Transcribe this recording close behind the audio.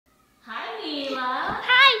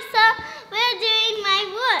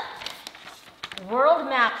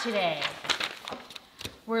today.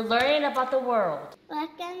 We're learning about the world.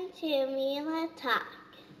 Welcome to Mila Talk.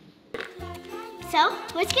 So,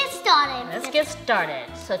 let's get started. Let's get started.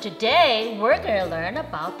 So today, we're going to learn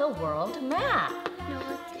about the world map.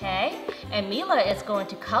 Okay? And Mila is going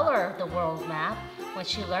to color the world map when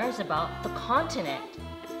she learns about the continent.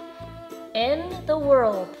 In the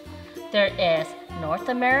world, there is North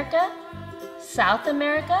America, South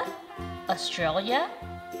America, Australia,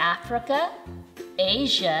 Africa,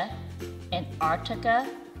 Asia, Antarctica,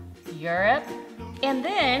 Europe, and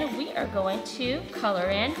then we are going to color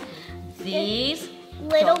in these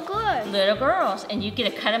little girls. And you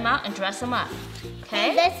get to cut them out and dress them up. Okay?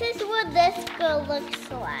 And this is what this girl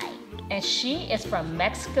looks like. And she is from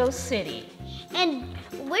Mexico City. And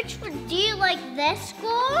do you like this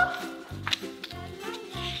girl?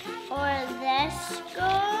 Or this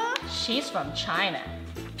girl? She's from China.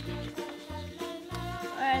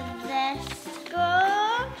 Or this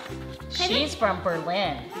girl? She's from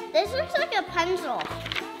Berlin. This looks like a pencil.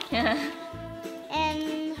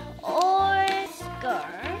 And or this girl.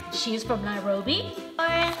 She's from Nairobi.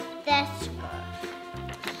 Or this girl.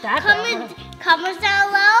 Comment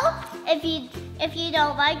down below if you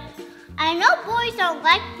don't like. I know boys don't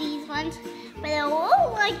like these ones, but I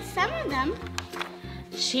will like some of them.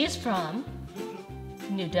 She's from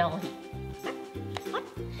New Delhi.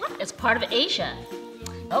 It's part of Asia.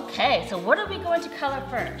 Okay, so what are we going to color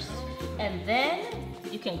first? And then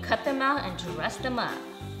you can cut them out and dress them up.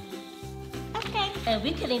 Okay. And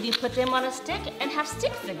we can even put them on a stick and have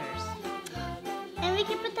stick figures. And we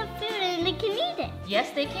can put the food in and they can eat it.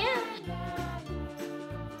 Yes, they can.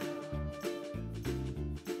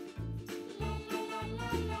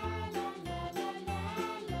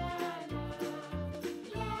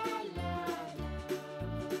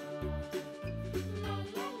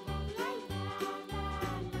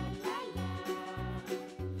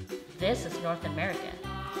 This is North America.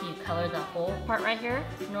 Can you color the whole part right here?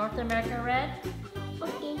 North America red?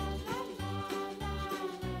 Okay.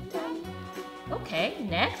 Done. Okay,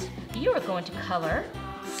 next you are going to color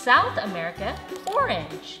South America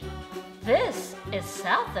orange. This is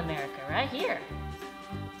South America right here.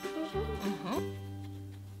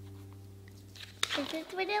 This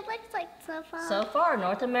is what it looks like so far. So far,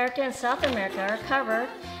 North America and South America are covered.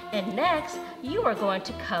 And next, you are going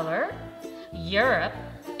to color Europe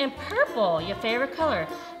in purple, your favorite color.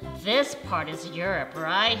 This part is Europe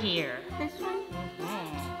right here. This one?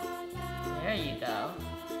 There you go.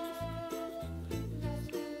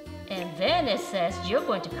 And then it says you're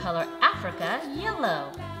going to color Africa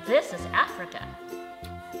yellow. This is Africa.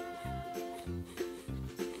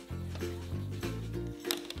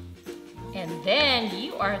 And then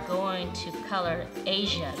you are going to color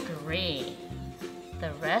Asia green.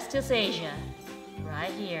 The rest is Asia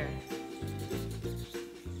right here.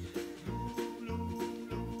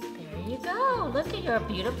 There you go. Look at your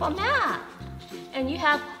beautiful map. And you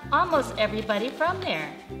have almost everybody from there.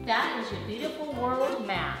 That is your beautiful world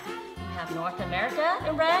map. You have North America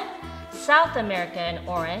in red, South America in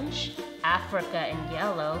orange, Africa in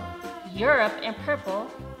yellow, Europe in purple,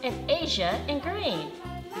 and Asia in green.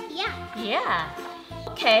 Yeah.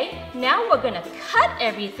 Okay, now we're gonna cut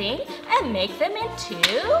everything and make them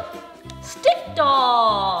into stick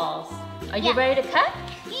dolls. Are you ready to cut?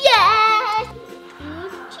 Yes!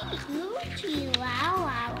 Oochie, wow,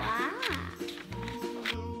 wow, wow.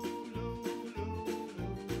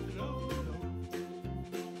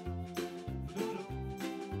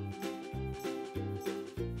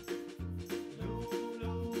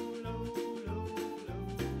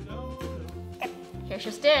 Here's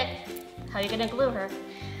your stick. How are you gonna glue her?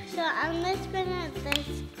 So I'm just gonna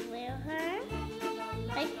glue her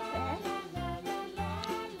like this.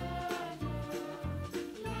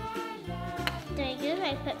 There you go,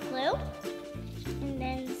 I put glue and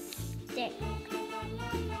then stick.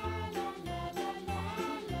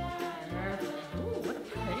 Perfect. Ooh, what a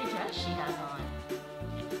pretty dress she has on.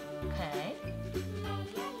 Okay.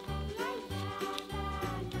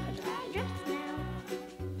 Put on her dress now.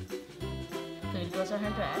 Food goes on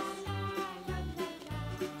her dress.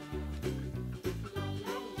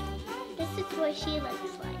 This is what she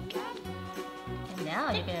looks like. And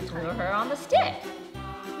now you're gonna glue her on the stick.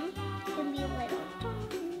 It's gonna be little.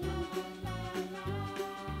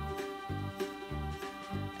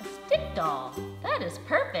 A stick doll. That is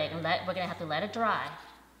perfect. We're gonna have to let it dry.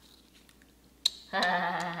 I'm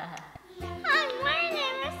wearing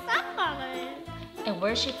a sock on it. And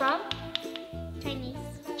where's she from? Chinese.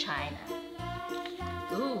 China.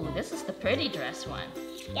 Ooh, this is the pretty dress one.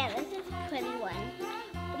 Yeah, this is a pretty one.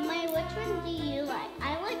 Which one do you like?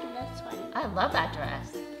 I like this one. I love that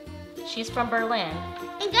dress. She's from Berlin.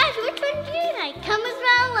 And guys, which one do you like? Comment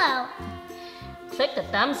down below. Click the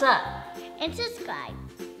thumbs up. And subscribe.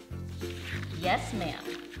 Yes, ma'am.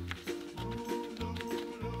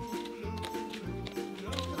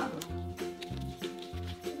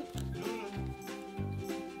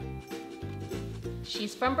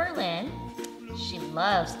 She's from Berlin. She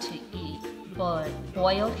loves to eat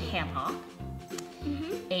boiled ham hock.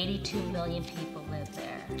 82 million people live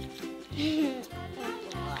there.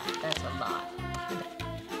 That's a lot.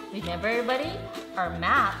 Remember, everybody? Our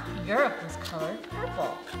map, Europe, was colored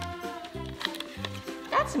purple.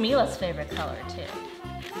 That's Mila's favorite color, too.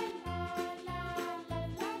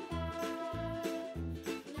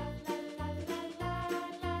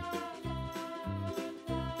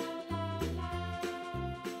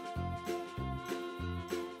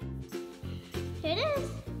 Here it is.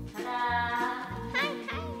 Ta-da! Hi.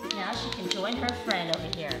 Now she can join her friend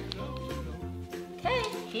over here. Okay,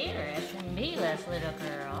 here is Mila's little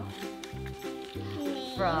girl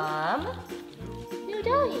from New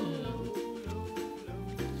Delhi,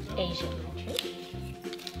 Asian country.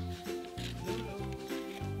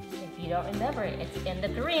 If you don't remember it, it's in the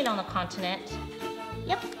green on the continent.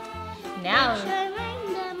 Yep. Now, Make sure I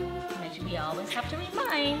remind them. which we always have to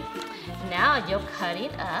remind. Now you're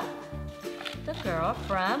cutting up the girl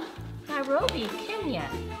from Nairobi, Kenya.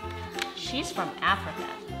 She's from Africa.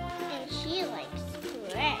 And she likes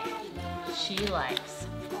bread. She likes,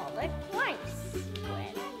 All the rice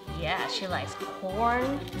bread. yeah, she likes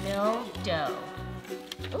cornmeal dough.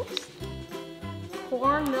 Oops.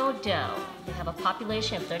 Cornmeal dough. They have a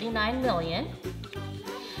population of 39 million.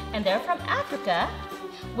 And they're from Africa,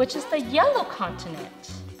 which is the yellow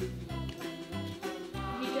continent.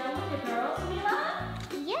 You done with the girls, Mila?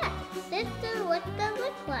 Yes, this is what they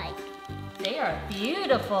look like. They are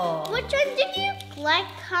beautiful. Which one do you like?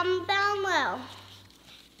 Comment down below.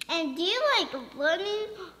 And do you like learning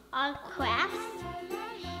our crafts?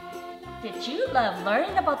 Did you love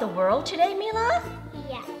learning about the world today, Mila?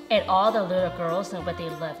 Yes. And all the little girls and what they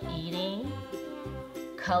love eating,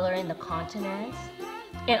 coloring the continents,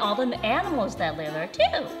 and all the animals that live there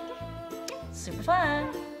too. Super fun.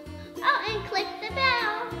 Oh, and click the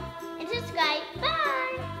bell. And subscribe.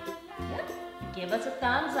 Bye. Yep. Give us a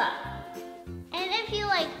thumbs up. And if you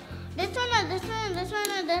like this one or this one or this one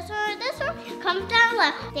or this one or this one, comment down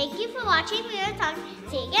below. Thank you for watching. We are talking.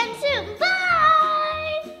 See you again soon. Bye.